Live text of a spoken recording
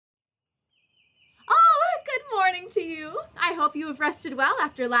morning to you. I hope you have rested well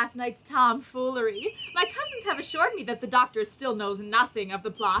after last night's tomfoolery. My cousins have assured me that the doctor still knows nothing of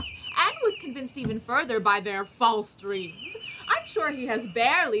the plot, and was convinced even further by their false dreams. I'm sure he has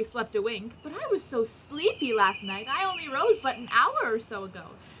barely slept a wink, but I was so sleepy last night I only rose but an hour or so ago.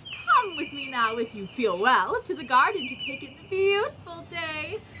 Come with me now, if you feel well, to the garden to take in the beautiful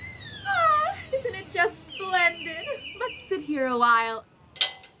day. Ah, isn't it just splendid? Let's sit here a while.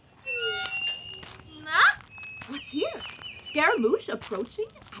 What's here? Scaramouche approaching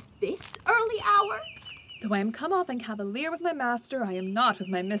at this early hour? Though I am come off and cavalier with my master, I am not with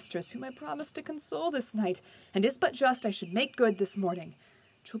my mistress, whom I promised to console this night, and is but just I should make good this morning.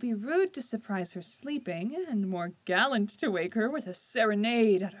 'Twill be rude to surprise her sleeping, and more gallant to wake her with a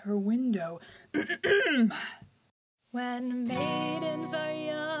serenade at her window. When maidens are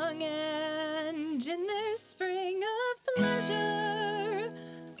young and in their spring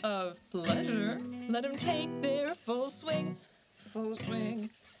of pleasure, let them take their full swing,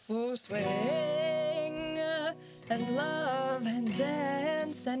 and love and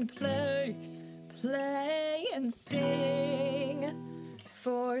dance and play and sing.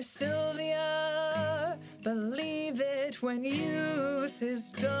 For Sylvia, believe it when youth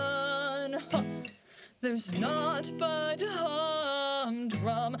is done, there's naught but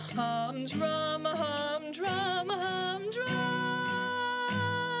humdrum, humdrum, humdrum, humdrum.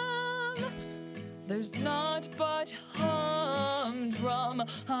 There's naught but humdrum,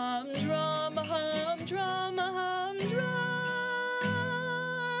 humdrum, humdrum, humdrum.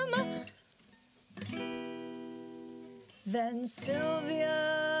 Then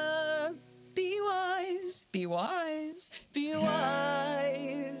Sylvia, be wise, be wise, be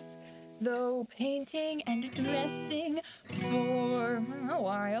wise. Though painting and dressing for a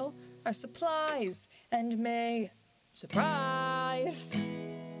while are supplies and may surprise,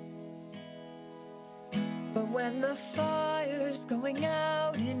 but when the fire's going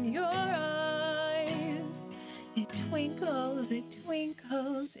out in your eyes, it twinkles, it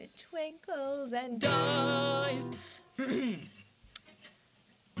twinkles, it twinkles and dies.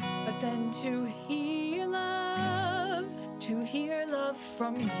 But then to hear love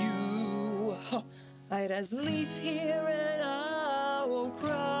from you, I'd as lief hear an owl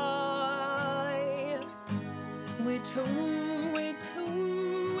cry. Wit-a-woo,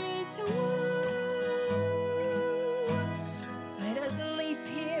 wit-a-woo, wit-a-woo. I'd as lief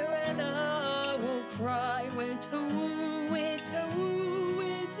hear an owl cry. Wit-a-woo, wit-a-woo,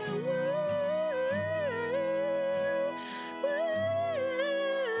 wit-a-woo.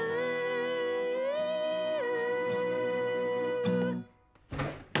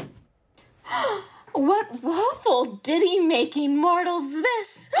 What woeful ditty-making mortal's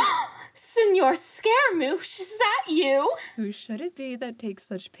this? Signor Scaramouche, is that you? Who should it be that takes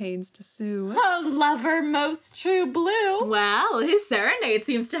such pains to sue? A lover most true blue. Well, his serenade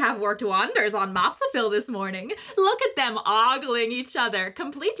seems to have worked wonders on Mopsiphil this morning. Look at them ogling each other,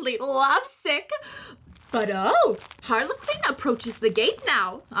 completely lovesick. But oh, Harlequin approaches the gate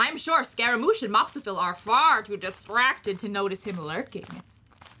now. I'm sure Scaramouche and Mopsiphil are far too distracted to notice him lurking.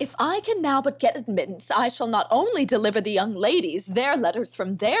 If I can now but get admittance, I shall not only deliver the young ladies their letters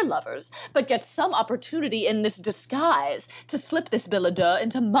from their lovers, but get some opportunity in this disguise to slip this billet doux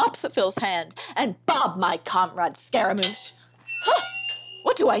into Mopsiphil's hand and bob my comrade Scaramouche. Huh!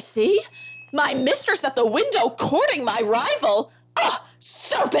 What do I see? My mistress at the window courting my rival! Ah,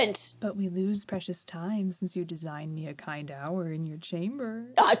 serpent! But we lose precious time since you designed me a kind hour in your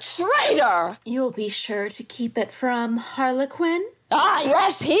chamber. A traitor! You'll be sure to keep it from Harlequin? Ah,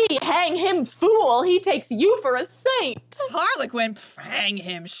 yes, hang him, fool! He takes you for a saint! Harlequin, hang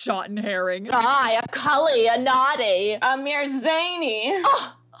him, shot and herring! Aye, a cully, a naughty! A mere zany!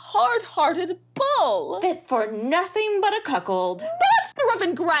 Ah, hard-hearted bull! Fit for nothing but a cuckold! Monster of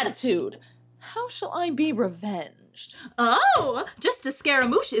ingratitude! How shall I be revenged? Oh, just as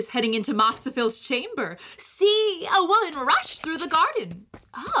Scaramouche is heading into Mopsiphil's chamber. See, a woman rushed through the garden.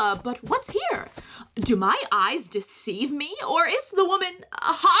 Ah, but what's here? Do my eyes deceive me, or is the woman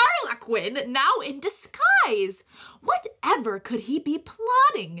Harlequin now in disguise? Whatever could he be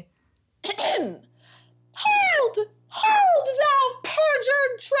plotting? Hold, thou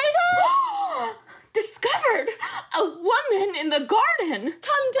perjured traitor! Discovered! A woman in the garden!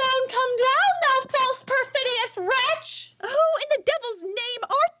 Come down, thou false perfidious wretch! Who in the devil's name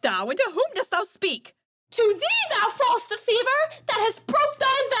art thou, and to whom dost thou speak? To thee, thou false deceiver, that hast broke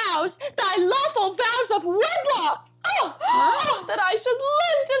thy vows, thy lawful vows of wedlock! Oh, that I should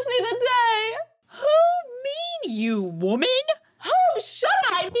live to see the day! Who mean you, woman? Whom should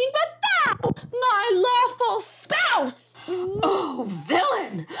I mean but thou, my lawful spouse? Oh,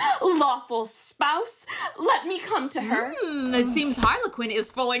 villain! unlawful spouse. Let me come to her. It seems Harlequin is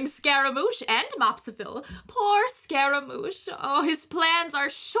fooling Scaramouche and Mopsiphil. Poor Scaramouche. Oh, his plans are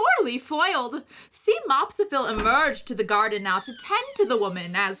surely foiled. See Mopsiphil emerge to the garden now to tend to the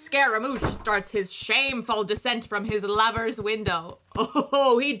woman as Scaramouche starts his shameful descent from his lover's window.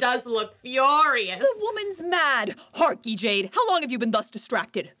 Oh, he does look furious. The woman's mad. Hark ye, Jade, how long have you been thus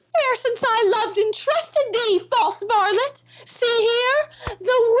distracted? E'er since I loved and trusted thee, false varlet. See here,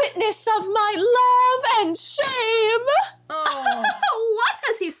 the witness of my love and shame. Oh. What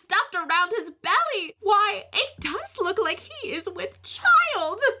has he stuffed around his belly? Why, it does look like he is with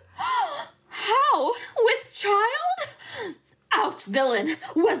child. How? With child? Out, villain!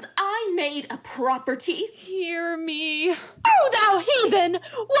 Was I made a property? Hear me. Oh, thou heathen!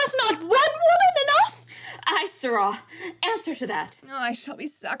 Was not one woman enough? Aye, sirrah. Answer to that. I shall be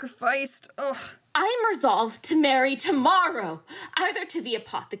sacrificed. Ugh. I am resolved to marry tomorrow, either to the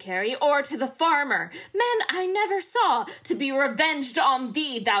apothecary or to the farmer, men I never saw, to be revenged on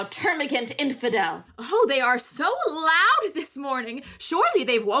thee, thou termagant infidel. Oh, they are so loud this morning. Surely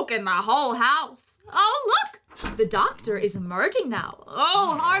they've woken the whole house. Oh, look! The doctor is emerging now.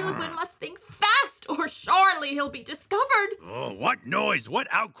 Oh, Harlequin must think fast, or surely he'll be discovered. Oh, what noise, what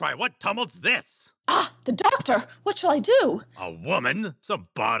outcry, what tumult's this? Ah, the doctor! What shall I do? A woman? Some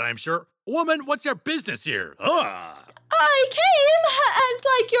bot, I'm sure. Woman, what's your business here? Ugh! I came, and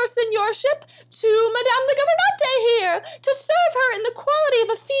like your seigneurship, to Madame the Governante here, to serve her in the quality of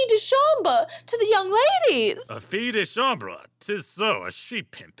a fille de chambre to the young ladies. A fille de chambre, 'tis so, a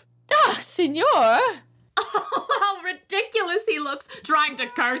sheep-pimp. Ah, signor. Oh, how ridiculous he looks, trying to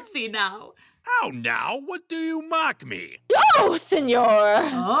curtsy now. How now? What do you mock me? Oh, signor.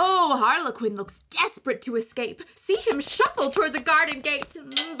 Oh, Harlequin looks desperate to escape. See him shuffle toward the garden gate.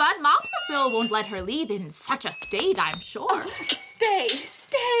 But Mopsiphil won't let her leave in such a state, I'm sure. Stay,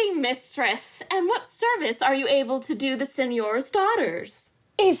 mistress. And what service are you able to do the signor's daughters?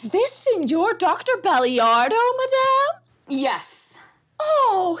 Is this Signor Dr. Belliardo, madame? Yes.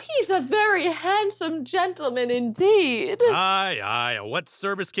 Oh, he's a very handsome gentleman indeed. Aye, what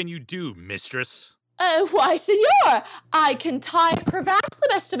service can you do, mistress? Why, signor, I can tie a cravat the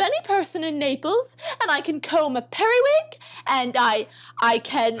best of any person in Naples, and I can comb a periwig, and I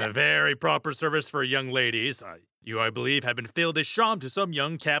can... A very proper service for young ladies. You, I believe, have been fille de chambre to some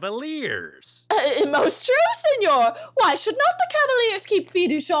young cavaliers. Most true, signor. Why should not the cavaliers keep fille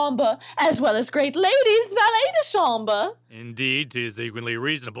de chambre, as well as great ladies valet de chambre? Indeed, 'tis equally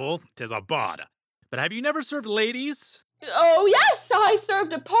reasonable. 'Tis a bod. But have you never served ladies? Oh, yes, I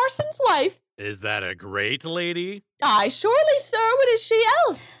served a parson's wife. Is that a great lady? Aye, surely, sir, what is she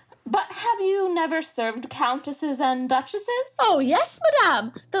else? But have you never served countesses and duchesses? Oh, yes,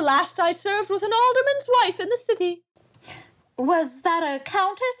 madame. The last I served was an alderman's wife in the city. Was that a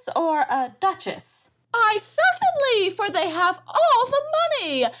countess or a duchess? Aye, certainly, for they have all the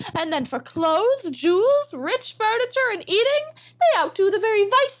money. And then for clothes, jewels, rich furniture, and eating, they outdo the very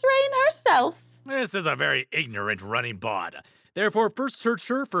vicereine herself. This is a very ignorant running bod. Therefore, first search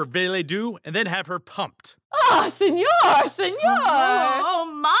her for valet-doux, and then have her pumped. Ah, signor! Oh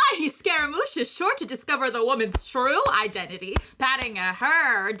my! Scaramouche is sure to discover the woman's true identity, patting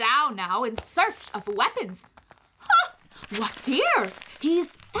her down now in search of weapons. Huh! What's here?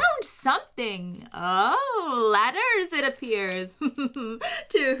 He's found something. Oh, letters, it appears.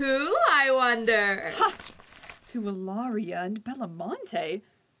 To who, I wonder? Ha! To Ilaria and Bellamonte.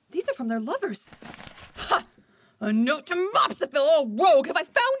 These are from their lovers. Ha! A note to Mopsiphil, oh rogue, have I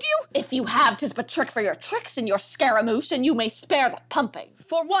found you? If you have, 'tis but trick for your tricks in your Scaramouche, and you may spare the pumping.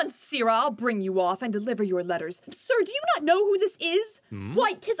 For once, Sirrah, I'll bring you off and deliver your letters. Sir, do you not know who this is?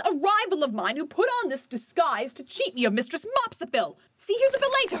 Why, 'tis a rival of mine who put on this disguise to cheat me of Mistress Mopsiphil. See, here's a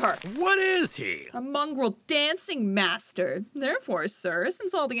billet to her. What is he? A mongrel dancing master. Therefore, sir,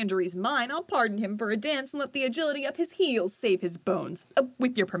 since all the injury's mine, I'll pardon him for a dance and let the agility of his heels save his bones.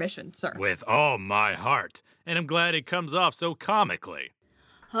 With your permission, sir. With all my heart. And I'm glad it comes off so comically.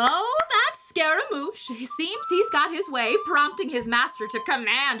 Oh, that Scaramouche. It seems he's got his way, prompting his master to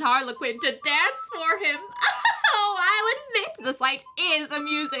command Harlequin to dance for him. Oh, I'll admit the sight is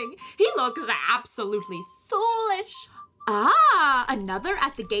amusing. He looks absolutely foolish. Ah, another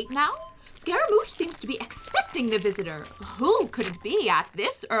at the gate now? Scaramouche seems to be expecting the visitor. Who could it be at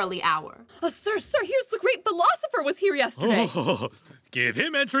this early hour? Sir, here's the great philosopher was here yesterday. Oh, give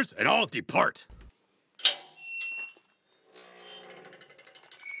him entrance and I'll depart.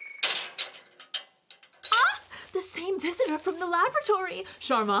 The same visitor from the laboratory,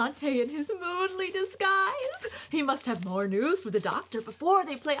 Charmante in his moonly disguise. He must have more news for the doctor before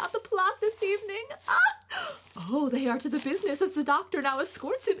they play out the plot this evening. Oh, they are to the business as the doctor now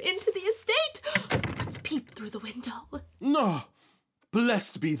escorts him into the estate. Let's peep through the window. No.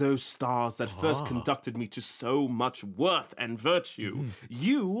 Blessed be those stars that first conducted me to so much worth and virtue.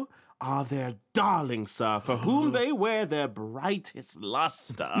 You are their darling, sir, for whom they wear their brightest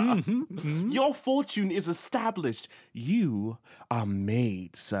luster. Your fortune is established. You are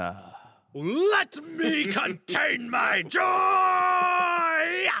made, sir. Let me contain my joy!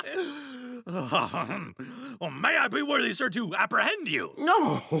 May I be worthy, sir, to apprehend you?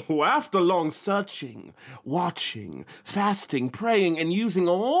 No, after long searching, watching, fasting, praying, and using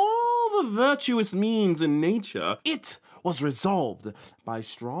all the virtuous means in nature, it was resolved by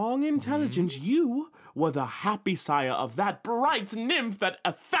strong intelligence you were the happy sire of that bright nymph that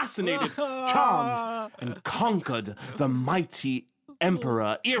fascinated, charmed, and conquered the mighty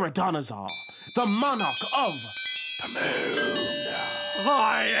Emperor Iridonazar, the monarch of the moon.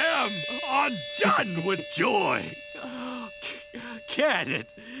 I am undone with joy. Can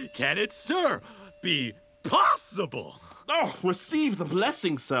it, sir, be possible? Oh, receive the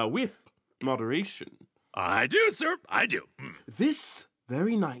blessing, sir, with moderation. I do, sir, I do. This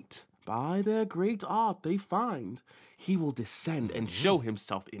very night, by their great art they find, he will descend and show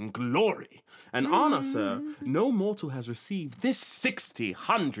himself in glory. An honor, sir, no mortal has received this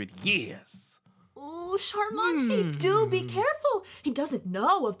 600 years. Oh, Charmante, do be careful. He doesn't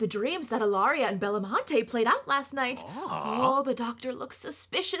know of the dreams that Ilaria and Bellamante played out last night. Oh, the doctor looks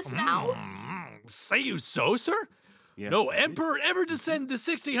suspicious now. Say you so, sir? Yes, No emperor ever descended the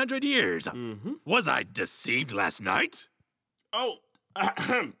 600 years. Was I deceived last night? Oh,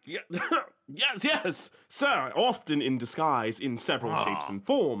 yes, sir, often in disguise in several shapes and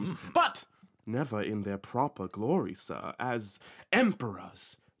forms, but never in their proper glory, sir, as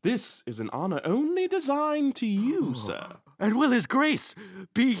emperors. This is an honor only designed to you, sir. And will his grace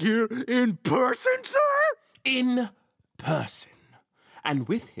be here in person, sir? In person. And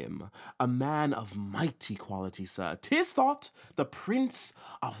with him, a man of mighty quality, sir. 'Tis thought the Prince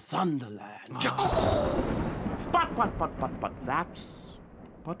of Thunderland. But that's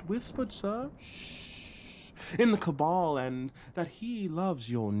but whispered, sir. Shh. In the cabal, and that he loves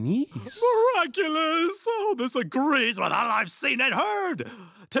your niece. Miraculous! Oh, this agrees with all I've seen and heard.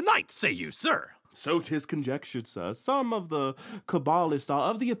 Tonight, say you, sir. So 'tis conjectured, sir. Some of the Kabbalists are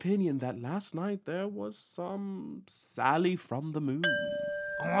of the opinion that last night there was some sally from the moon.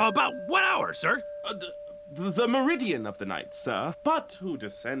 About what hour, sir? The meridian of the night, sir. But who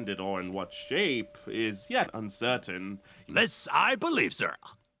descended or in what shape is yet uncertain. This I believe, sir.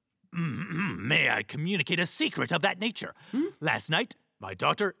 May I communicate a secret of that nature? Last night, my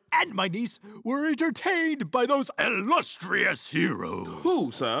daughter and my niece were entertained by those illustrious heroes.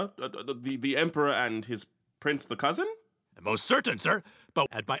 Who, sir? The emperor and his prince, the cousin? Most certain, sir. But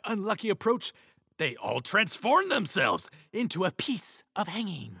at my unlucky approach, they all transformed themselves into a piece of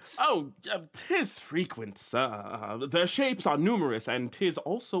hangings. Oh, 'tis frequent, sir. Their shapes are numerous, and 'tis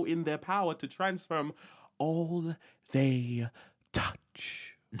also in their power to transform all they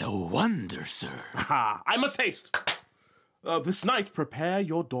touch. No wonder, sir. Ha! I must haste. This night prepare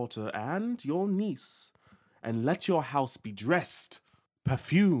your daughter and your niece, and let your house be dressed,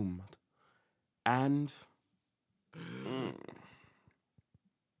 perfumed, and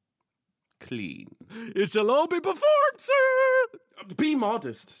clean. It shall all be performed, sir. Be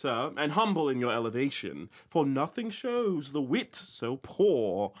modest, sir, and humble in your elevation, for nothing shows the wit so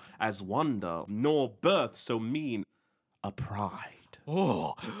poor as wonder, nor birth so mean a pride.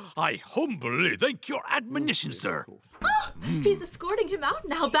 Oh, I humbly thank your admonition, sir. He's escorting him out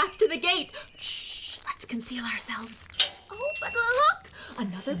now, back to the gate. Shh, let's conceal ourselves. Oh, but look!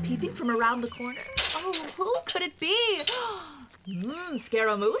 Another peeping from around the corner. Oh, who could it be?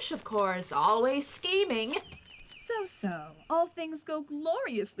 Scaramouche, of course, always scheming. So, all things go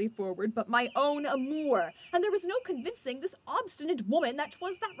gloriously forward but my own amour, and there was no convincing this obstinate woman that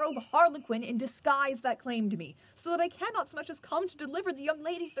 'twas that rogue harlequin in disguise that claimed me, so that I cannot so much as come to deliver the young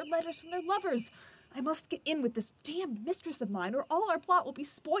ladies their letters from their lovers. I must get in with this damned mistress of mine, or all our plot will be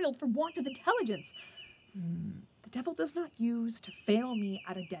spoiled for want of intelligence. The devil does not use to fail me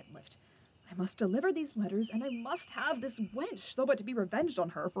at a deadlift. I must deliver these letters, and I must have this wench, though but to be revenged on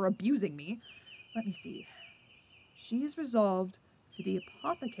her for abusing me. Let me see. She is resolved for the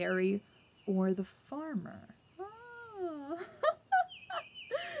apothecary or the farmer.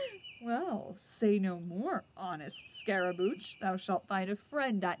 Well, say no more, honest Scaramouche. Thou shalt find a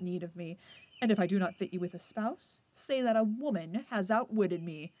friend at need of me. And if I do not fit you with a spouse, say that a woman has outwitted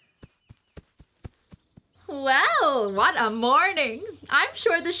me. Well, what a morning. I'm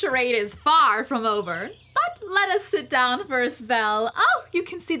sure the charade is far from over. But let us sit down for a spell. Oh, you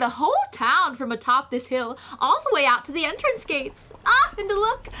can see the whole town from atop this hill, all the way out to the entrance gates. Ah, and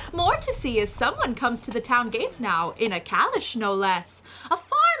look, more to see as someone comes to the town gates now, in a calash no less. A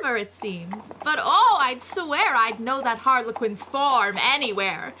farmer, it seems. But oh, I'd swear I'd know that Harlequin's farm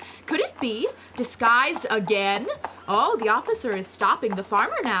anywhere. Could it be? Disguised again? Oh, the officer is stopping the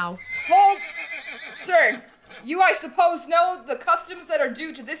farmer now. Hold! Sir, you, I suppose, know the customs that are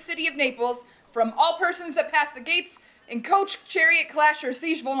due to this city of Naples from all persons that pass the gates in coach, chariot, clash, or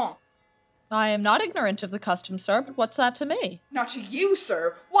siege volant. I am not ignorant of the custom, sir, but what's that to me? Not to you,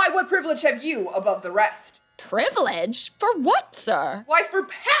 sir. Why, what privilege have you above the rest? Privilege? For what, sir? Why, for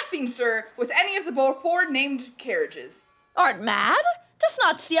passing, sir, with any of the before-named carriages. Art mad? Dost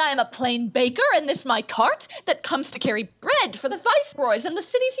not see I am a plain baker, and this my cart, that comes to carry bread for the viceroys and the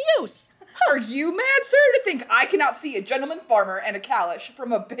city's use? Are you mad, sir, to think I cannot see a gentleman farmer and a calash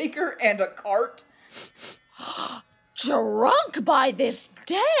from a baker and a cart? Drunk by this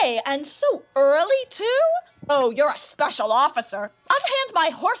day, and so early, too? Oh, you're a special officer. Unhand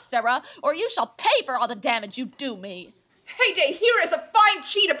my horse, Sarah, or you shall pay for all the damage you do me. Heyday, here is a fine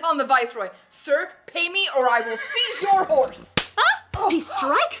cheat upon the viceroy. Sir, pay me or I will seize your horse. Ah, he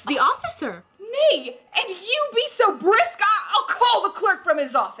strikes the officer. Nay, and you be so brisk, I'll call the clerk from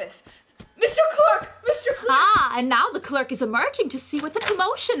his office. Mr. Clerk! Mr. Clerk! Ah, and now the clerk is emerging to see what the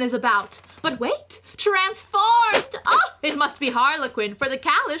commotion is about. But wait, transformed! Oh, it must be Harlequin, for the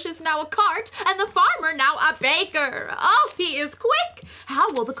calash is now a cart, and the farmer now a baker. Oh, he is quick!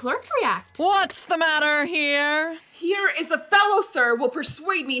 How will the clerk react? What's the matter here? Here is a fellow, sir, will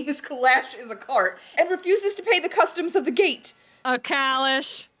persuade me his calash is a cart, and refuses to pay the customs of the gate. A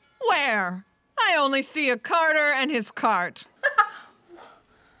calash? Where? I only see a carter and his cart.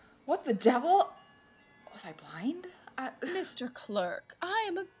 What the devil? Was I blind? Mr. Clerk, I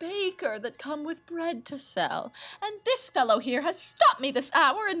am a baker that come with bread to sell, and this fellow here has stopped me this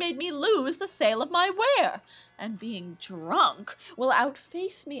hour and made me lose the sale of my ware. And being drunk will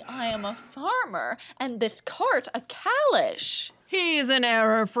outface me. I am a farmer, and this cart a calash. He's in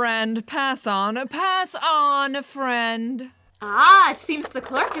error, friend. Pass on, friend. Ah, it seems the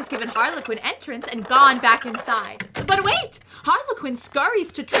clerk has given Harlequin entrance and gone back inside. But wait! Harlequin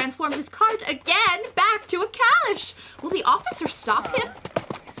scurries to transform his cart again back to a calash. Will the officer stop him?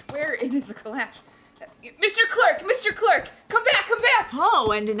 I swear it is a calash. Mr. Clerk, come back!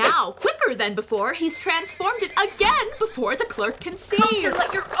 Oh, and now, quicker than before, he's transformed it again before the clerk can see. Come, sir,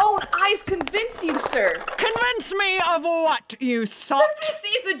 let your own eyes convince you, sir. Convince me of what, you sot? This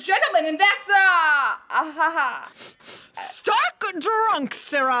is a gentleman, and that's, Stark drunk,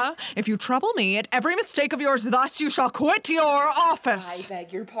 sirrah. If you trouble me at every mistake of yours thus, you shall quit your office. I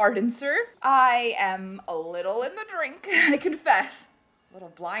beg your pardon, sir. I am a little in the drink, I confess. A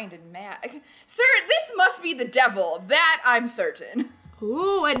little blind and mad. Sir, this must be the devil, that I'm certain.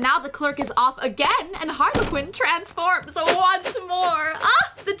 Ooh, and now the clerk is off again, and Harlequin transforms once more.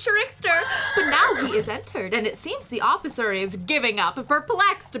 Ah, the trickster! But now he is entered, and it seems the officer is giving up,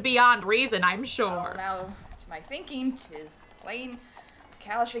 perplexed beyond reason, I'm sure. Well, now, to my thinking, 'tis plain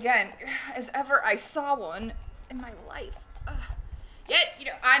calash again, as ever I saw one in my life.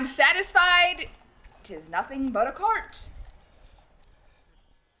 Yet, I'm satisfied. 'Tis nothing but a cart.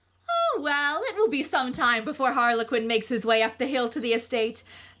 Oh, well, it will be some time before Harlequin makes his way up the hill to the estate.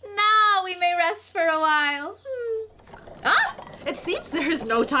 Now we may rest for a while. Ah, it seems there is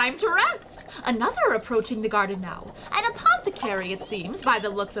no time to rest. Another approaching the garden now. An apothecary, it seems, by the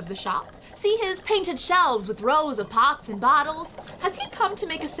looks of the shop. See his painted shelves with rows of pots and bottles. Has he come to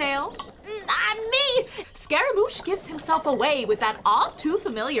make a sale? Not me! Scaramouche gives himself away with that all too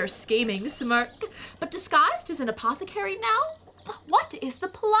familiar scheming smirk. But disguised as an apothecary now? What is the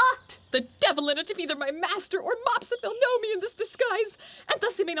plot? The devil in it if either my master or Mopsiville know me in this disguise, and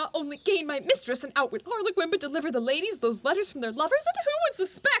thus he may not only gain my mistress and outwit Harlequin, but deliver the ladies those letters from their lovers, and who would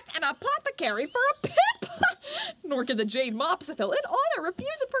suspect an apothecary for a pimp? Nor can the jade Mopsiville in honor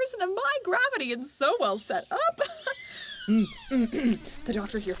refuse a person of my gravity and so well set up. The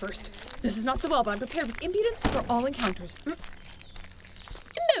doctor here first. This is not so well, but I'm prepared with impudence for all encounters.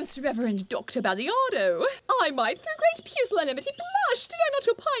 Most Reverend Dr. Baliardo, I might through great pusillanimity blush did I not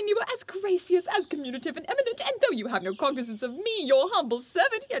opine you were as gracious, as communicative and eminent, and though you have no cognizance of me, your humble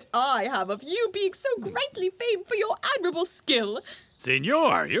servant, yet I have of you, being so greatly famed for your admirable skill.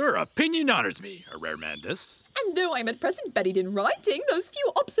 Senor, your opinion honors me, a rare man this. And though I am at present buried in writing, those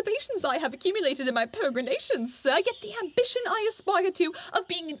few observations I have accumulated in my peregrinations, sir, yet the ambition I aspire to, of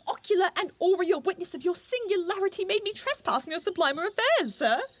being an ocular and aureal witness of your singularity, made me trespass in your sublimer affairs,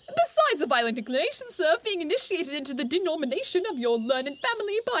 sir. But Besides a violent inclination, sir, of being initiated into the denomination of your learned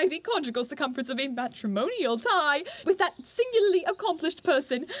family by the conjugal circumference of a matrimonial tie with that singularly accomplished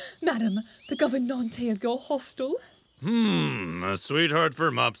person, Madam, the governante of your hostel. A sweetheart for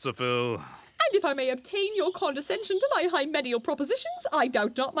Mopsiphil. And if I may obtain your condescension to my hymeneal propositions, I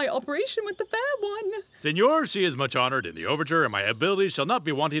doubt not my operation with the fair one. Senor, she is much honored in the overture, and my abilities shall not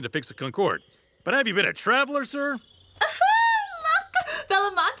be wanting to fix a concord. But have you been a traveler, sir? Look!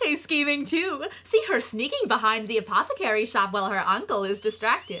 Bellamonte's scheming too. See her sneaking behind the apothecary shop while her uncle is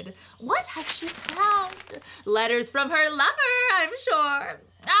distracted. What has she found? Letters from her lover, I'm sure.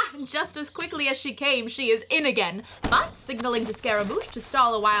 Just as quickly as she came, she is in again, but signaling to Scaramouche to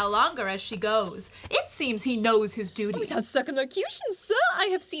stall a while longer as she goes. It seems he knows his duty. Without circumlocution, sir, I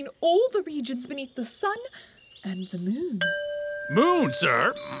have seen all the regions beneath the sun and the moon. Moon,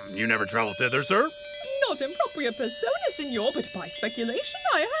 sir? You never traveled thither, sir? Not in propria persona, signor, but by speculation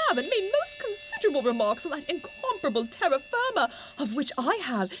I have, and made most considerable remarks on that incomparable terra firma, of which I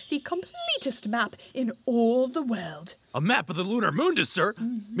have the completest map in all the world. A map of the lunar mundus, sir?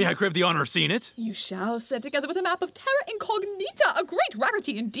 May I crave the honor of seeing it? You shall, sir, together with a map of terra incognita, a great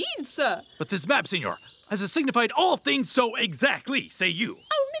rarity indeed, sir. But this map, senor, has it signified all things so exactly, say you?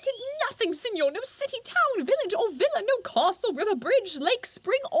 Omitted nothing, signor, no city, town, village, or villa, no castle, river, bridge, lake,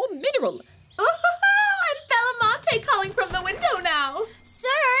 spring, or mineral. And Bellamonte calling from the window now. Sir,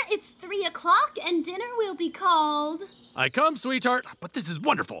 it's 3 o'clock and dinner will be called. I come, sweetheart, but this is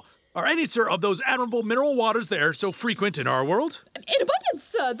wonderful. Are any, sir, of those admirable mineral waters there so frequent in our world? In abundance,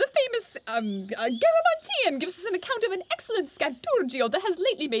 sir. The famous, Garamantian gives us an account of an excellent Scanturgio that has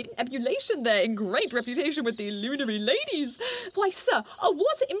lately made an ebullition there in great reputation with the lunary ladies. Why, sir, a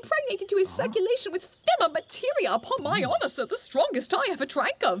water impregnated to his circulation with femma materia, upon my honour, sir, the strongest I ever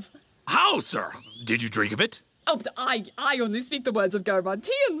drank of. How, sir? Did you drink of it? Oh, but I only speak the words of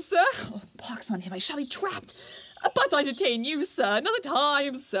Garamantian, sir. Oh, pox on him, I shall be trapped. But I detain you, sir, another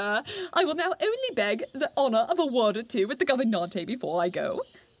time, sir. I will now only beg the honour of a word or two with the governante before I go.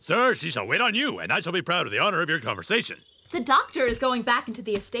 Sir, she shall wait on you, and I shall be proud of the honor of your conversation. The doctor is going back into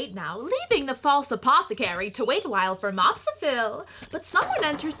the estate now, leaving the false apothecary to wait a while for Mopsiphil. But someone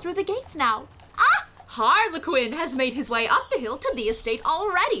enters through the gates now. Harlequin has made his way up the hill to the estate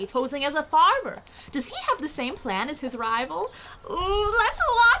already, posing as a farmer. Does he have the same plan as his rival? Ooh, let's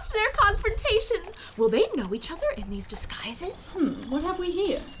watch their confrontation. Will they know each other in these disguises? What have we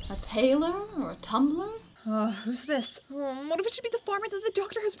here? A tailor or a tumbler? Who's this? What if it should be the farmer that the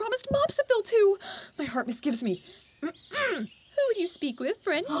doctor has promised Mopsiphil to? My heart misgives me. Who would you speak with,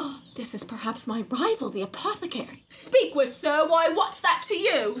 friend? This is perhaps my rival, the apothecary. Speak with, sir. Why, what's that to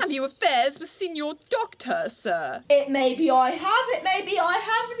you? Have you affairs with Signor Doctor, sir? It may be I have, it may be I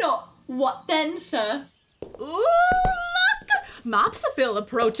have not. What then, sir? Ooh, look! Mopsiphil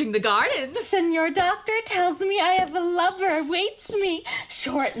approaching the garden. Senor Doctor tells me I have a lover awaits me.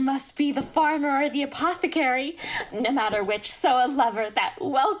 Sure, it must be the farmer or the apothecary. No matter which, so a lover, that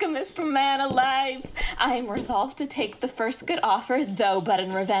welcomest man alive. I am resolved to take the first good offer, though but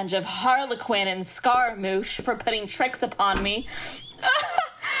in revenge of Harlequin and Scaramouche for putting tricks upon me.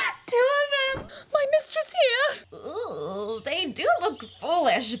 Two of them! My mistress here! Ooh, they do look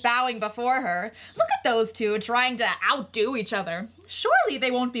foolish bowing before her. Look at those two trying to outdo each other. Surely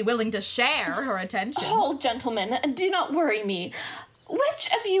they won't be willing to share her attention. Oh, gentlemen, do not worry me. Which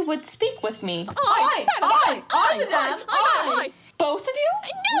of you would speak with me? I, madame. Both of you?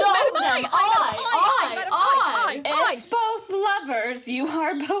 No, madam, madame, I. If both lovers, you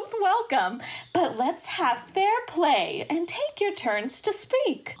are both welcome. But let's have fair play and take your turns to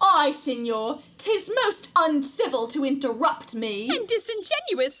speak. I, signor. 'Tis most uncivil to interrupt me. And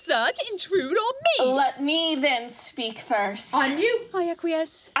disingenuous, sir, to intrude on me. Let me then speak first. On you? I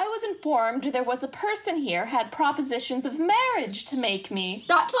acquiesce. I was informed there was a person here had propositions of marriage to make me.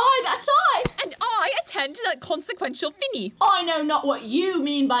 That's I. And I attend to that consequential finny. I know not what you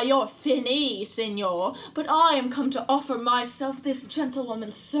mean by your finny, signor, but I am come to offer myself this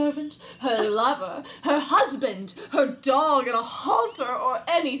gentlewoman's servant, her lover, her husband, her dog in a halter, or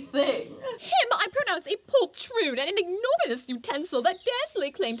anything. Him I pronounce a poltroon and an ignominious utensil that dares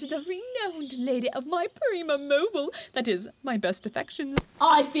lay claim to the renowned lady of my prima mobile, that is, my best affections.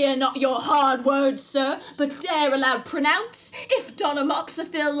 I fear not your hard words, sir, but dare aloud pronounce, if Donna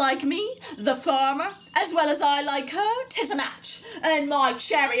Mopsiphil like me, the farmer, As well as I like her, 'tis a match, and my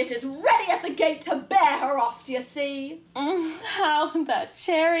chariot is ready at the gate to bear her off, d'ye see? How that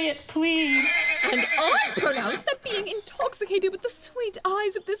chariot, please. And I pronounce that being intoxicated with the sweet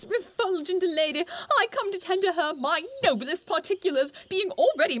eyes of this refulgent lady, I come to tender her my noblest particulars, being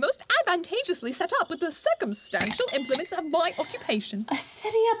already most advantageously set up with the circumstantial implements of my occupation. A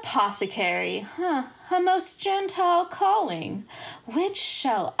city apothecary, a most gentile calling. Which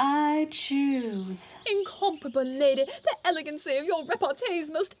shall I choose? Incomparable lady, the elegancy of your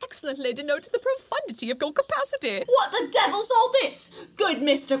repartees most excellently denote the profundity of your capacity. What the devil's all this? Good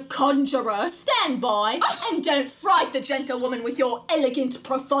Mr. Conjurer, stand by, and don't fright the gentlewoman with your elegant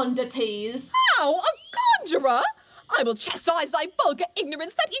profundities. How? A conjurer? I will chastise thy vulgar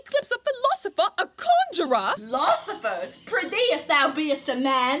ignorance that eclipse a philosopher, a conjurer. Philosophers, prithee, if thou beest a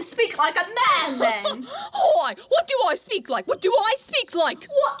man, speak like a man then. Why? What do I speak like? What do I speak like?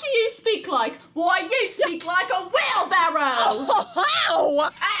 What do you speak like? Why, you speak like a wheelbarrow. How?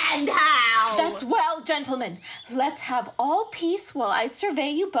 And how? That's well, gentlemen. Let's have all peace while I survey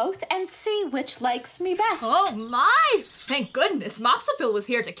you both and see which likes me best. Oh my! Thank goodness Mopsiville was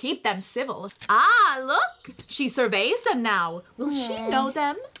here to keep them civil. Ah, look! She surveys them now. Will she know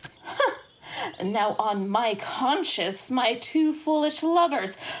them? Now on my conscience, my two foolish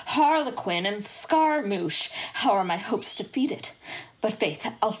lovers, Harlequin and Scaramouche. How are my hopes defeated? But faith,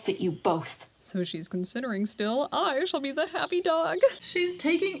 I'll fit you both. So she's considering still. I shall be the happy dog. She's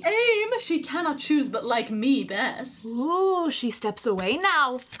taking aim. She cannot choose but like me best. Ooh, she steps away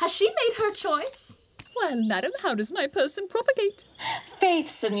now. Has she made her choice? Well, madam, how does my person propagate? Faith,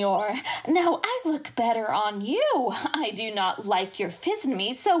 senor. Now I look better on you. I do not like your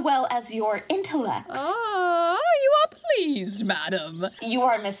physiognomy so well as your intellect. Ah, you are pleased, madam. You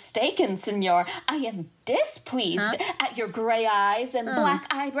are mistaken, senor. I am displeased at your gray eyes and black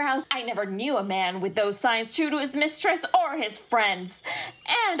eyebrows. I never knew a man with those signs true to his mistress or his friends.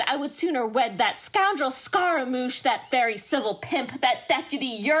 And I would sooner wed that scoundrel Scaramouche, that very civil pimp, that deputy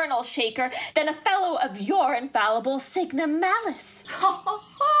urinal shaker, than a fellow of your infallible Signum Malice. Ha ha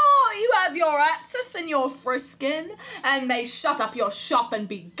ha! You have your answers and your friskin, and may shut up your shop and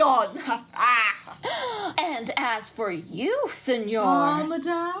be gone. And as for you, senor,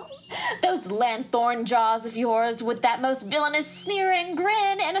 madame? Those lanthorn jaws of yours with that most villainous sneering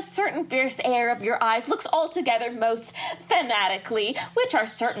grin and a certain fierce air of your eyes looks altogether most fanatically, which are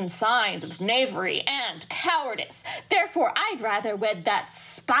certain signs of knavery and cowardice. Therefore I'd rather wed that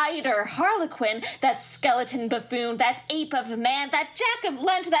spider Harlequin, that skeleton buffoon, that ape of man, that jack of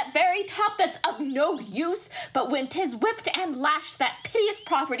Lent, that very top that's of no use, but when 'tis whipped and lashed that piteous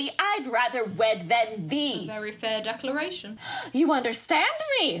property, I'd rather wed than thee. A very fair declaration. You understand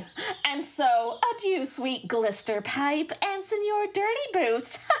me? And so, adieu, sweet glister pipe, and Senor Dirty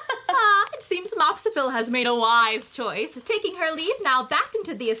Boots. It seems Mopsiville has made a wise choice, taking her leave now back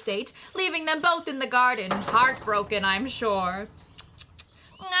into the estate, leaving them both in the garden, heartbroken, I'm sure.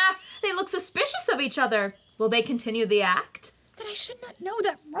 They look suspicious of each other. Will they continue the act? That I should not know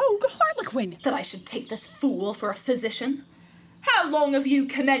that rogue Harlequin. That I should take this fool for a physician. How long have you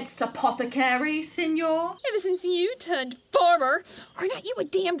commenced apothecary, senor? Ever since you turned farmer. Are not you a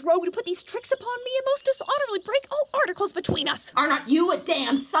damned rogue to put these tricks upon me and most dishonorably break all articles between us? Are not you a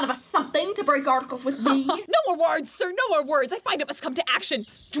damned son of a something to break articles with me? No more words, sir, no more words. I find it must come to action.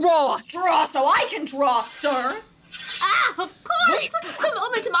 Draw! Draw so I can draw, sir. Of course! The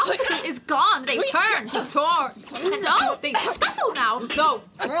moment Mopsiville is gone, they turn to swords. And they scuffle now. Though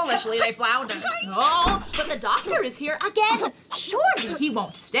foolishly they flounder. Oh, but the doctor is here again. Surely he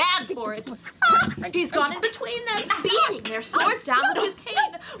won't stand for it. He's gone in between them, beating their swords down with his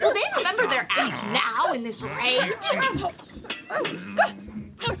cane. Will they remember their act now in this rage?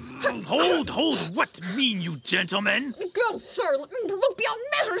 Hold! What mean you, gentlemen? Go, sir! Let me provoke beyond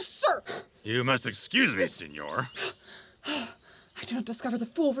measure, sir! You must excuse me, senor. I do not discover the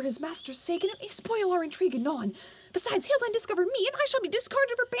fool for his master's sake, and it may spoil our intrigue anon. Besides, he'll then discover me, and I shall be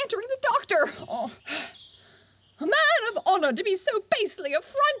discarded for bantering the doctor. Oh. A man of honor to be so basely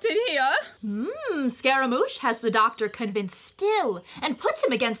affronted here. Scaramouche has the doctor convinced still, and puts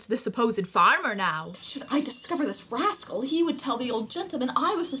him against the supposed farmer now. Should I discover this rascal, he would tell the old gentleman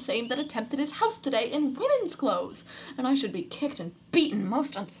I was the same that attempted his house today in women's clothes, and I should be kicked and beaten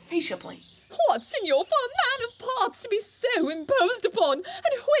most unsatiably. What, senor, for a man of parts to be so imposed upon, and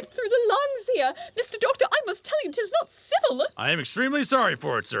whipped through the lungs here? Mr. Doctor, I must tell you 'tis not civil. I am extremely sorry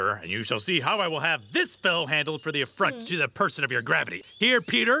for it, sir, and you shall see how I will have this fellow handled for the affront to the person of your gravity. Here,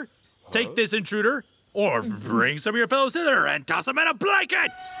 Peter, take this intruder, or bring some of your fellows hither and toss him in a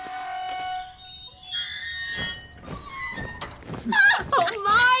blanket! Oh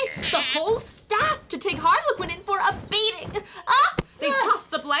my! the whole staff to take Harlequin in for a beating. They've tossed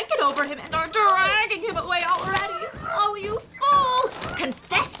the blanket over him and are dragging him away already. Oh, you fool!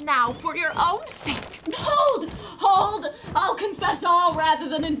 Confess now for your own sake. Hold! I'll confess all rather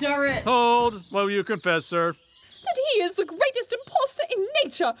than endure it. Hold! What will you confess, sir? That he is the greatest impostor in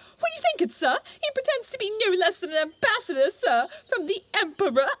nature. What do you think it, sir? He pretends to be no less than an ambassador, sir, from the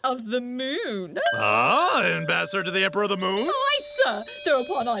Emperor of the Moon. Ambassador to the Emperor of the Moon? Aye, sir.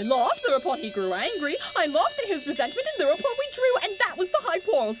 Thereupon I laughed, thereupon he grew angry. I laughed at his resentment, and thereupon we drew, and that was the high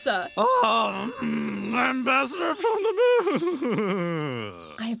quarrel, sir. Ambassador from the Moon.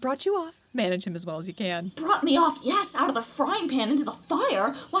 I have brought you off. Manage him as well as you can. Brought me off, yes, out of the frying pan into the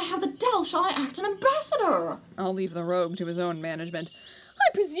fire. Why, how the devil shall I act an ambassador? I'll leave the rogue to his own management.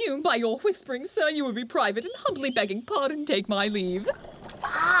 I presume by your whispering, sir, you will be private and humbly begging pardon, take my leave.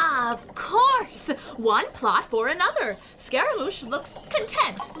 Of course. One plot for another. Scaramouche looks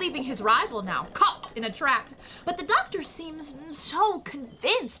content, leaving his rival now caught in a trap. But the doctor seems so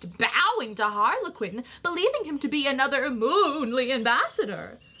convinced, bowing to Harlequin, believing him to be another moonly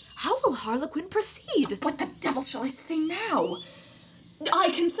ambassador. How will Harlequin proceed? What the devil shall I say now? I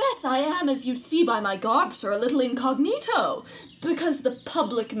confess I am, as you see by my garb, sir, a little incognito, because the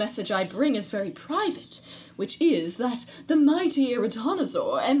public message I bring is very private, which is that the mighty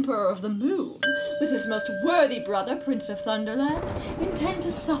Iridonazor, Emperor of the Moon, with his most worthy brother, Prince of Thunderland, intend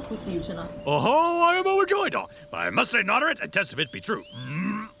to sup with you tonight. Oh, I am overjoyed. I must say, Nodder it, and test if it be true.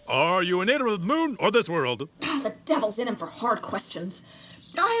 Are you a native of the moon or this world? The devil's in him for hard questions.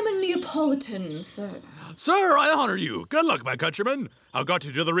 I am a Neapolitan, sir. Sir, I honor you. Good luck, my countryman. How got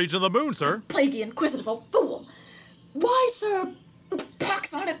you to the region of the moon, sir? Plaguey, inquisitive old fool. Why, sir,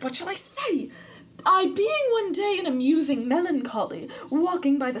 pox on it, what shall I say? I being one day in amusing melancholy,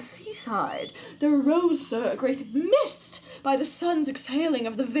 walking by the seaside, there arose, sir, a great mist by the sun's exhaling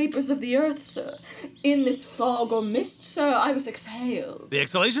of the vapors of the earth, sir. In this fog or mist, sir, I was exhaled. The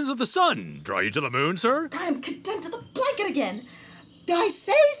exhalations of the sun draw you to the moon, sir? I am condemned to the blanket again. I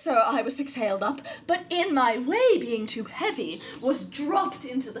say, sir, I was exhaled up, but in my way, being too heavy, was dropped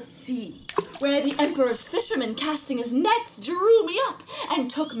into the sea, where the Emperor's fisherman, casting his nets, drew me up,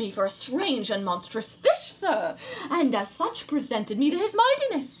 and took me for a strange and monstrous fish, sir, and as such presented me to his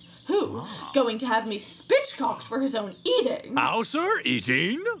mightiness, who, going to have me spitchcocked for his own eating... How, sir?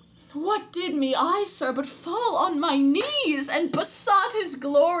 Eating? What did me I, sir, but fall on my knees and besought his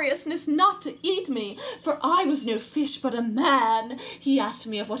gloriousness not to eat me, for I was no fish but a man. He asked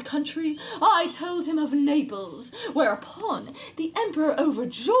me of what country. I told him of Naples, whereupon the Emperor,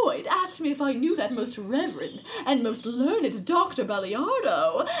 overjoyed, asked me if I knew that most reverend and most learned Dr.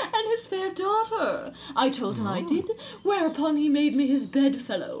 Belliardo and his fair daughter. I told him I did, whereupon he made me his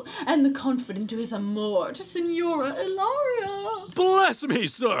bedfellow and the confidant to his amour, to Signora Ilaria. Bless me,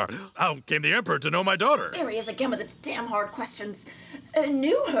 sir! How came the Emperor to know my daughter? There he is again with his damn hard questions.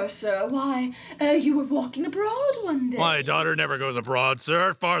 Knew her, sir? Why, you were walking abroad one day. My daughter never goes abroad,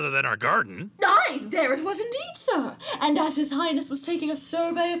 sir, farther than our garden. Aye, there it was indeed, sir. And as his highness was taking a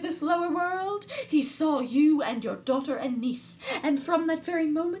survey of this lower world, he saw you and your daughter and niece, and from that very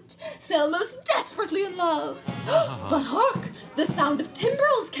moment fell most desperately in love. But hark, the sound of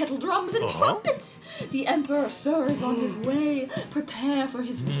timbrels, kettle drums, and trumpets. The Emperor, sir, is on his way. Prepare for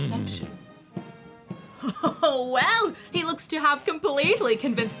his reception. Oh, well, he looks to have completely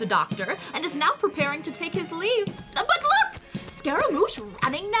convinced the doctor and is now preparing to take his leave. But look! Scaramouche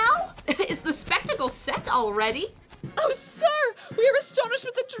running now? Is the spectacle set already? Oh, sir! We are astonished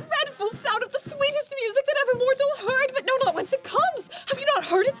with the dreadful sound of the sweetest music that ever mortal heard, but know not whence it comes. Have you not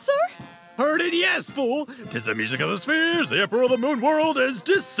heard it, sir? Heard it, yes, fool! 'Tis the music of the spheres. The Emperor of the Moon world is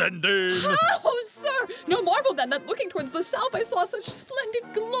descending. Oh, sir! No marvel then that looking towards the south I saw such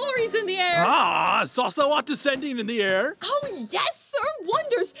splendid glories in the air. Saw'st thou aught descending in the air? Oh, yes, sir!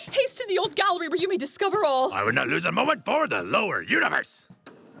 Wonders! Haste to the old gallery where you may discover all. I would not lose a moment for the lower universe.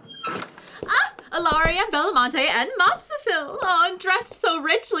 Ilaria, Bellamante, and Mopsiphil, and dressed so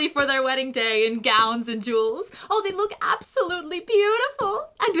richly for their wedding day in gowns and jewels. Oh, they look absolutely beautiful,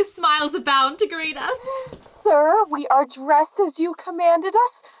 and with smiles abound to greet us. Sir, we are dressed as you commanded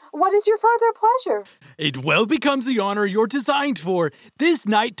us. What is your further pleasure? It well becomes the honor you're designed for, this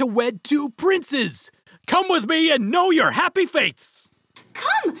night to wed two princes. Come with me and know your happy fates.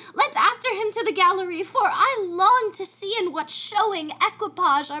 Come, let's after him to the gallery, for I long to see in what showing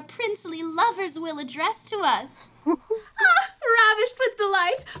equipage our princely lovers will address to us. Ravished with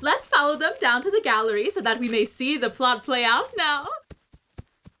delight, let's follow them down to the gallery so that we may see the plot play out now.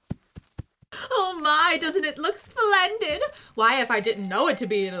 Oh my, doesn't it look splendid? Why, if I didn't know it to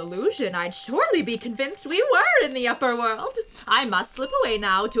be an illusion, I'd surely be convinced we were in the upper world. I must slip away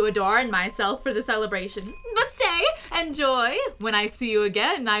now to adorn myself for the celebration. But stay, enjoy. When I see you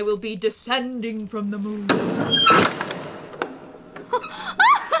again, I will be descending from the moon.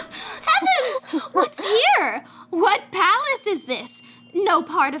 Heavens! What's here? What palace is this? No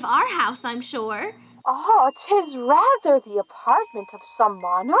part of our house, I'm sure. Oh, 'tis rather the apartment of some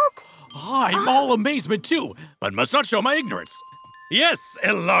monarch. I'm all amazement too, but must not show my ignorance. Yes,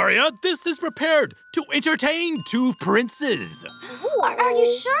 Ilaria, this is prepared to entertain two princes. Are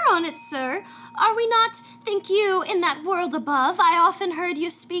you sure on it, sir? Are we not, think you, in that world above I often heard you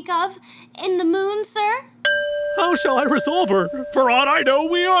speak of? In the moon, sir? How shall I resolve her? For aught I know,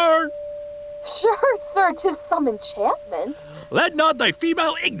 we are. Sure, sir, 'tis some enchantment. Let not thy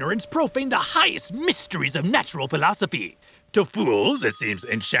female ignorance profane the highest mysteries of natural philosophy. To fools it seems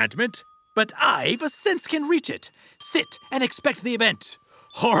enchantment, but I've a sense can reach it. Sit and expect the event.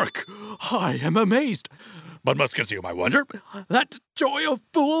 Hark, I am amazed, but must conceal my wonder, that joy of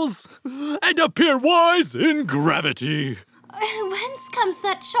fools, and appear wise in gravity. Whence comes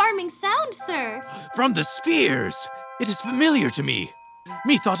that charming sound, sir? From the spheres. It is familiar to me.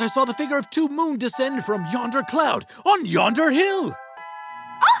 Methought I saw the figure of two moon descend from yonder cloud on yonder hill.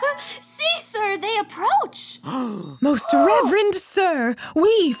 See, sir, they approach. Most reverend sir,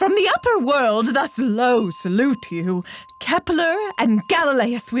 we from the upper world thus low salute you. Kepler and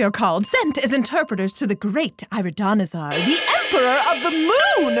Galileus we are called, sent as interpreters to the great Iridonazar, the emperor of the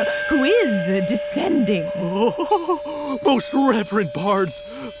moon, who is descending. Oh, most reverend bards,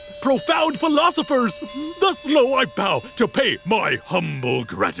 profound philosophers, thus low I bow to pay my humble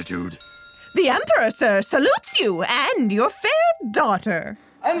gratitude. The emperor, sir, salutes you and your fair daughter.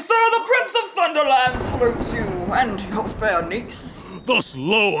 And sir, the Prince of Thunderland salutes you and your fair niece. Thus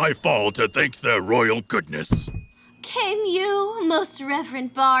low I fall to thank their royal goodness. Came you, most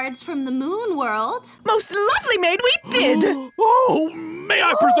reverend bards from the moon world? Most lovely maid, we did. Oh, may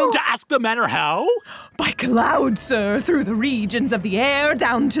I presume to ask the manner how? By cloud, sir, through the regions of the air,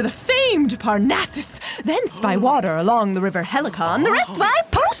 down to the famed Parnassus, thence by water along the river Helicon, the rest by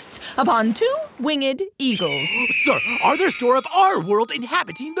post upon two winged eagles. Sir, are there store of our world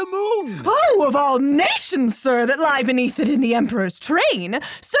inhabiting the moon? Oh, of all nations, sir, that lie beneath it in the emperor's train,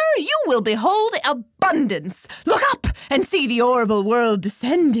 sir, you will behold abundance. Look up and see the orbital world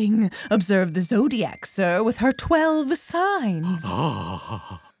descending. Observe the zodiac, sir, with her 12 signs.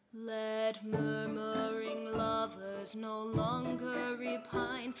 Let murmuring lovers no longer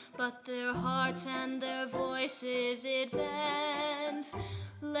repine, but their hearts and their voices advance.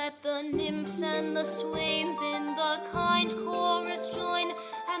 Let the nymphs and the swains in the kind chorus join,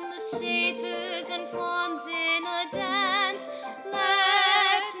 and the satyrs and fauns in a dance.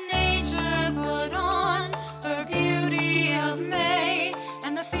 Let nature put on her beauty of May,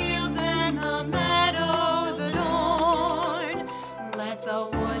 and the fields and the meadows adorn. Let the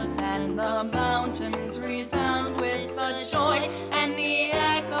woods and the mountains resound with a joy, and the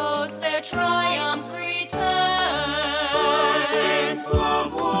echoes their triumphs return. Since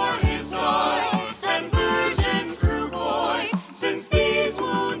love wore his darts and virgins grew coy, since these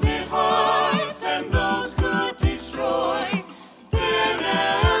wounded hearts and those could destroy, there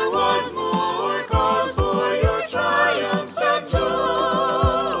ne'er was more cause for your triumphs and joy.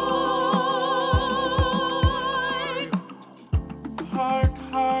 Hark,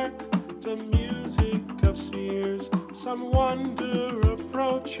 hark, the music of spheres, some wonder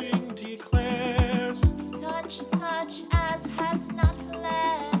approaching declares. Such as has not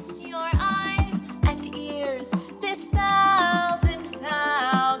blessed your eyes and ears this thousand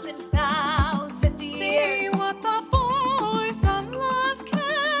years. See what the force of love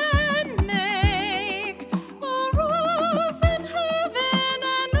can make, the rules in heaven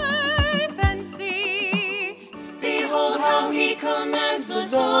and earth and sea. Behold how he commands the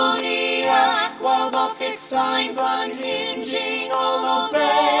zodiac, while the fixed signs unhinging all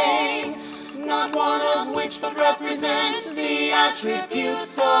obey. Not one of which but represents the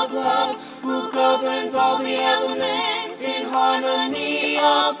attributes of love, who governs all the elements in harmony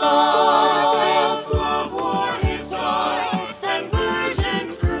above. Since love wore his darts and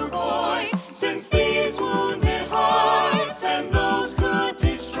virgins grew coy, since these wounded hearts and those could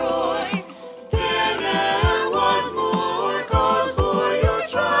destroy, there ne'er was more cause for your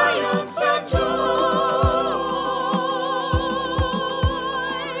triumphs and joy.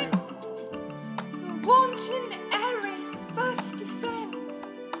 Wanton Ares first descends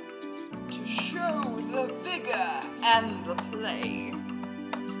to show the vigor and the play.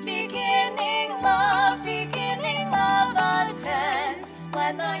 Beginning love attends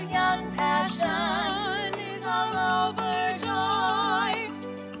when the young passion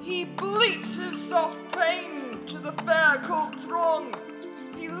soft pain to the fair cold throng.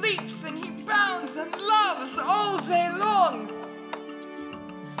 He leaps and he bounds and loves all day long.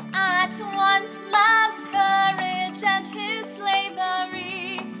 At once love's courage and his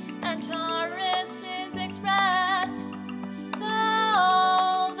slavery, and Taurus is expressed. Though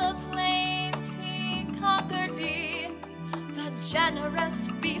all the plains he conquered be, the generous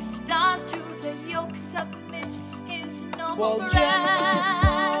beast does to the yoke submit his noble While breast. gently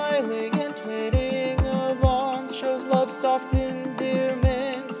smiling and twinning of arms shows love's soft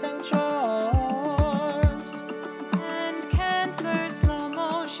endearments and charms. And Cancer's slow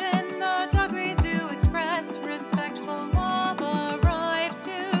motion, the degrees do express. Respectful love arrives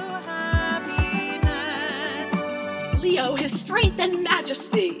to happiness. Leo, his strength and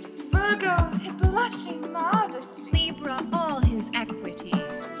majesty. Virgo, his blushing modesty. Libra, all his equity.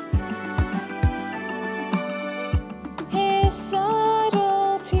 His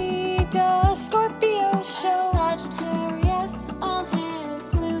subtlety does Scorpio show. Sagittarius, all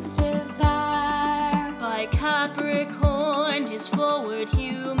his loose desire. By Capricorn, his forward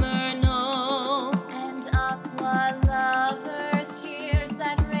humor know. And Aqua lovers, tears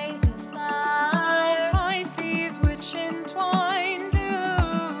that raises fire. Pisces, which entwine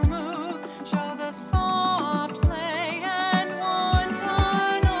do move, show the soft play and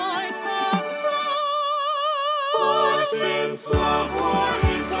wanton arts of love. For since love wore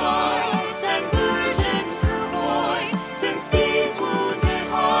his darts and virgins grew coy, since these wounded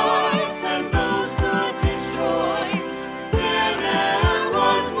hearts and those could destroy, there ne'er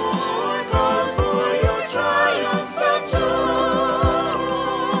was more cause for your triumphs and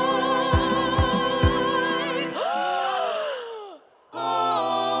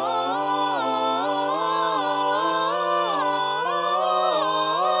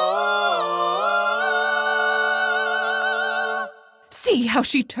See how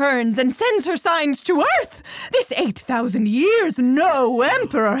she turns and sends her signs to earth! This 8,000 years no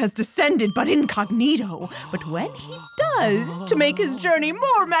emperor has descended but incognito. But when he does, to make his journey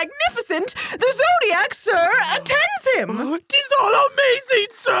more magnificent, the Zodiac, sir, attends him! 'Tis all amazing,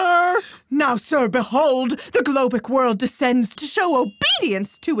 sir! Now, sir, behold, the globic world descends to show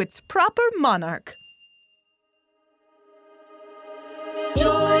obedience to its proper monarch.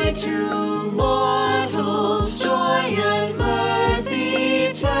 joy to mortals, joy and mirth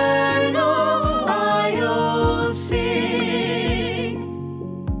eternal, I'll sing.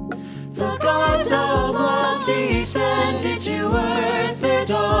 The gods of love descended to earth, their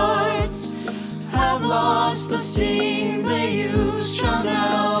darts have lost the sting they used, shall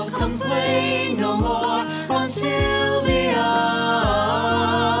now complain no more on Sylvia's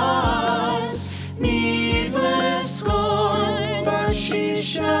needless scorn, but she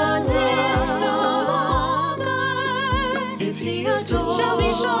shall live no longer if he adore shall be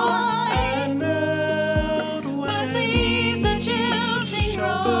sure and melt but leave the jilting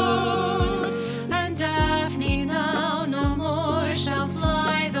road, and Daphne now no more shall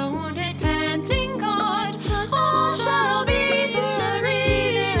fly the wounded panting god. All shall be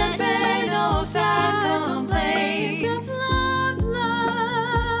serene and fair, no sad complaints of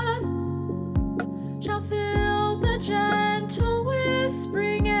love shall fill the gentle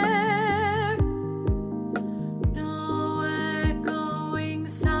whispering air. No echoing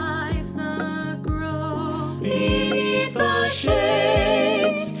sighs the grove beneath the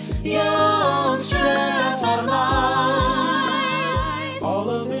shades, young Strephon lies. All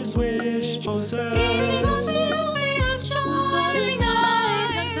of his wish possessed, Gazing on Sylvia's charming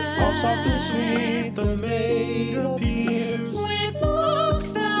eyes, all soft and sweet the maid appears, with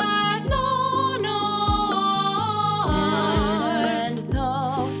looks that know no and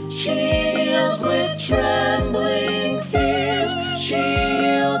though she yields with trembling fears, she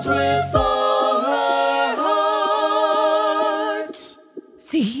yields with all her heart.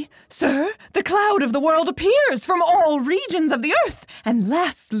 See, sir, the cloud of the world appears from all regions of the earth. And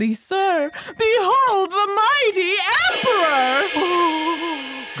lastly, sir, behold the mighty emperor!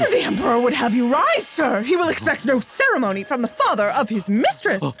 The emperor would have you rise, sir. He will expect no ceremony from the father of his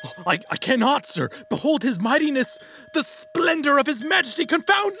mistress. I cannot, sir. Behold his mightiness. The splendor of his majesty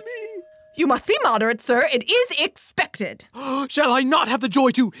confounds me. You must be moderate, sir. It is expected. Shall I not have the joy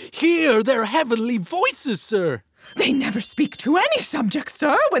to hear their heavenly voices, sir? They never speak to any subject,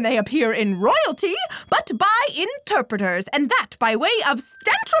 sir, when they appear in royalty, but by interpreters, and that by way of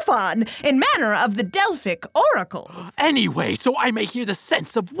Stentrophon, in manner of the Delphic oracles. Anyway, so I may hear the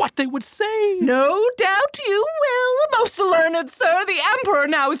sense of what they would say. No doubt you will, most learned sir. The emperor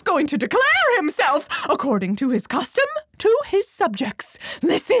now is going to declare himself, according to his custom, to his subjects.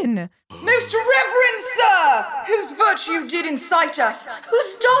 Listen. Most reverend sir, whose virtue did incite us,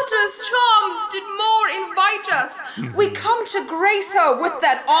 whose daughter's charms did more invite us, we come to grace her with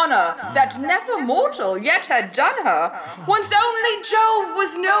that honor that never mortal yet had done her. Once only Jove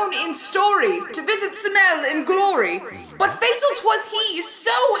was known in story to visit Semele in glory, but fatal 'twas he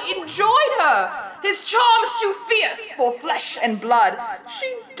so enjoyed her, his charms too fierce for flesh and blood.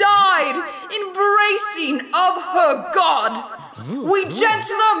 She died embracing of her god. We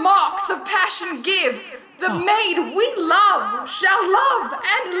gentler marks of passion give. The maid we love shall love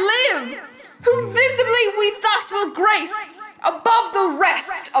and live, who visibly we thus will grace above the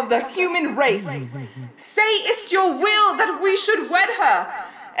rest of the human race. Say is't your will that we should wed her,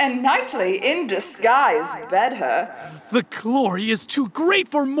 and nightly in disguise bed her. The glory is too great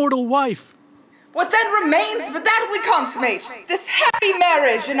for mortal wife. What then remains but that we consummate this happy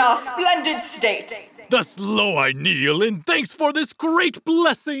marriage in our splendid state? Thus low I kneel in thanks for this great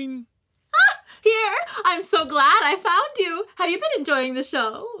blessing. Here, I'm so glad I found you. Have you been enjoying the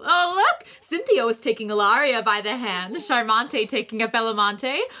show? Oh, look, Cynthia is taking Ilaria by the hand, Charmante taking up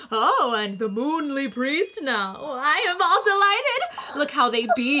Belamonte. Oh, and the moonly priest now. I am all delighted. Look how they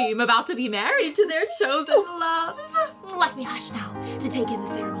beam, about to be married to their chosen loves. Let me hush now to take in the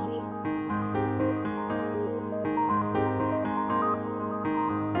ceremony.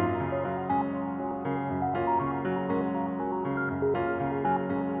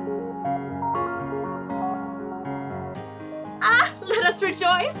 Let us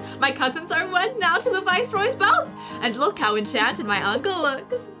rejoice! My cousins are wed now to the viceroys both, and look how enchanted my uncle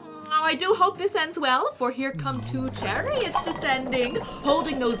looks. Oh, I do hope this ends well, for here come 2 chariots descending,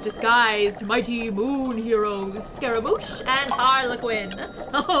 holding those disguised mighty moon heroes, Scaramouche and Harlequin.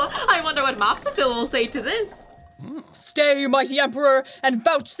 Oh, I wonder what Mopsiphil will say to this. Stay, mighty emperor, and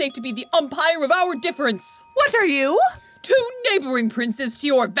vouchsafe to be the umpire of our difference. What are you? 2 neighboring princes to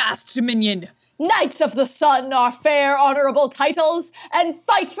your vast dominion. Knights of the Sun are fair honorable titles, and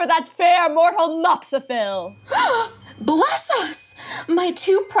fight for that fair mortal Mopsiphil. Bless us! My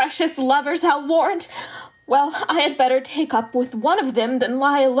 2 precious lovers outwarned. Well, I had better take up with one of them than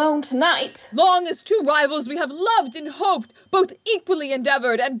lie alone tonight. Long as 2 rivals we have loved and hoped, both equally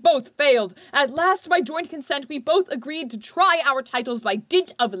endeavored and both failed. At last, by joint consent, we both agreed to try our titles by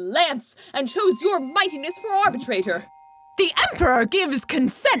dint of lance, and chose your mightiness for arbitrator. The Emperor gives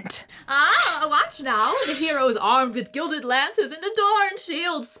consent. Watch now. The heroes armed with gilded lances and adorned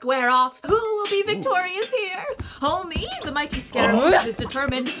shields square off. Who will be victorious here? Oh, me, the mighty Scaramouche is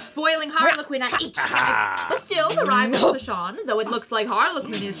determined, foiling Harlequin at each step. But still, the rival is Sean, though it looks like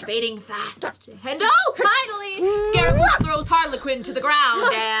Harlequin is fading fast. And oh, finally, Scaramouche throws Harlequin to the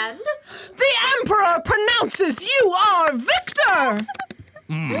ground and... The Emperor pronounces you our victor!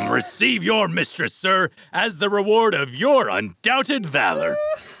 Receive your mistress, sir, as the reward of your undoubted valor.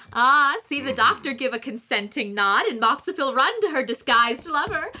 See the doctor give a consenting nod and Mopsiphil run to her disguised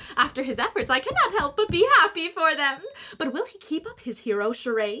lover. After his efforts, I cannot help but be happy for them. But will he keep up his hero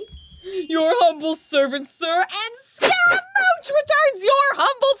charade? Your humble servant, sir, and Scaramouche returns your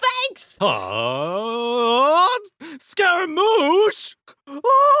humble thanks! Scaramouche!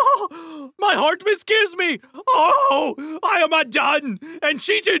 Oh, my heart misgives me! Oh, I am undone and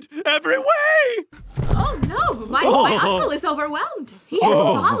cheated every way! Oh no, my uncle is overwhelmed. He has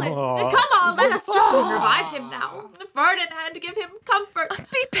fallen. Come on, let us try and revive him now. Ferdinand, give him comfort.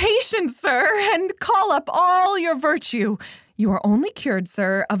 Be patient, sir, and call up all your virtue. You are only cured,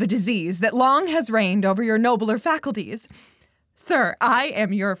 sir, of a disease that long has reigned over your nobler faculties. Sir, I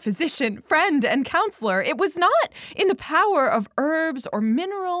am your physician, friend, and counselor. It was not in the power of herbs or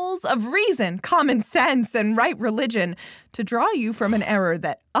minerals, of reason, common sense, and right religion to draw you from an error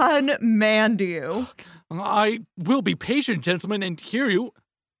that unmanned you. I will be patient, gentlemen, and hear you.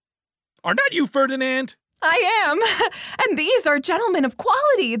 Are not you Ferdinand? I am, and these are gentlemen of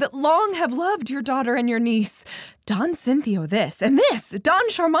quality that long have loved your daughter and your niece. Don Cynthio this, and this, Don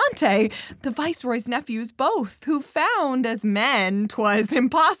Charmante, the viceroy's nephews both, who found as men 'twas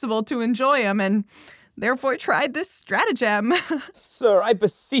impossible to enjoy 'em, and therefore tried this stratagem. Sir, I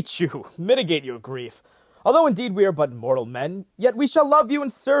beseech you, mitigate your grief. Although indeed we are but mortal men, yet we shall love you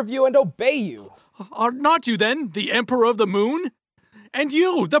and serve you and obey you. Are not you then the Emperor of the Moon? And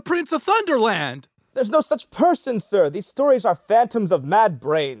you, the Prince of Thunderland? There's no such person, sir. These stories are phantoms of mad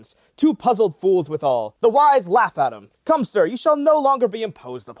brains. 2 puzzled fools withal. The wise laugh at 'em. Come, sir, you shall no longer be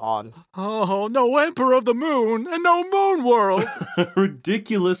imposed upon. Oh, no Emperor of the Moon, and no Moon World.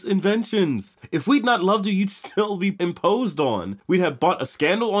 Ridiculous inventions. If we'd not loved you, you'd still be imposed on. We'd have bought a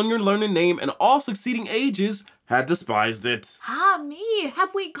scandal on your learned name, and all succeeding ages had despised it. Me,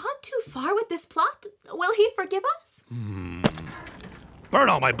 have we gone too far with this plot? Will he forgive us? Burn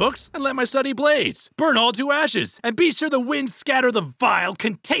all my books and let my study blaze. Burn all to ashes and be sure the winds scatter the vile,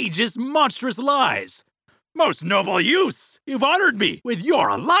 contagious, monstrous lies. Most noble youths, you've honored me with your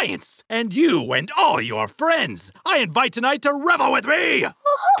alliance, and you and all your friends I invite tonight to revel with me.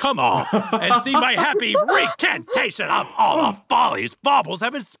 Come on and see my happy recantation of all the follies baubles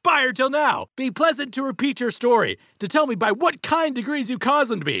have inspired till now. Be pleasant to repeat your story, to tell me by what kind degrees you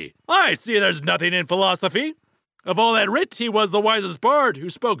cozened me. I see there's nothing in philosophy. Of all that writ, he was the wisest bard who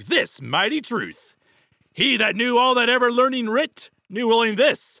spoke this mighty truth. He that knew all that ever learning writ, knew only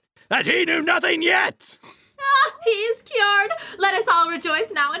this, that he knew nothing yet. Ah, he is cured. Let us all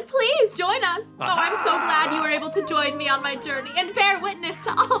rejoice now, and please join us. Oh, I'm so glad you were able to join me on my journey and bear witness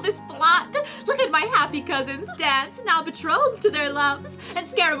to all this plot. Look at my happy cousins dance, now betrothed to their loves, and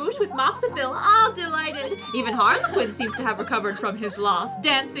Scaramouche with Mopsiville, all delighted. Even Harlequin seems to have recovered from his loss,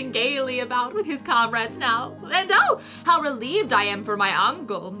 dancing gaily about with his comrades now. And oh, how relieved I am for my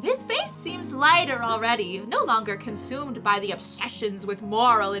uncle. His face seems lighter already, no longer consumed by the obsessions with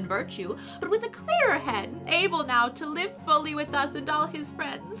moral and virtue, but with a clearer head, able now to live fully with us and all his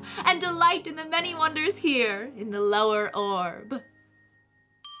friends, and delight in the many wonders here in the lower orb.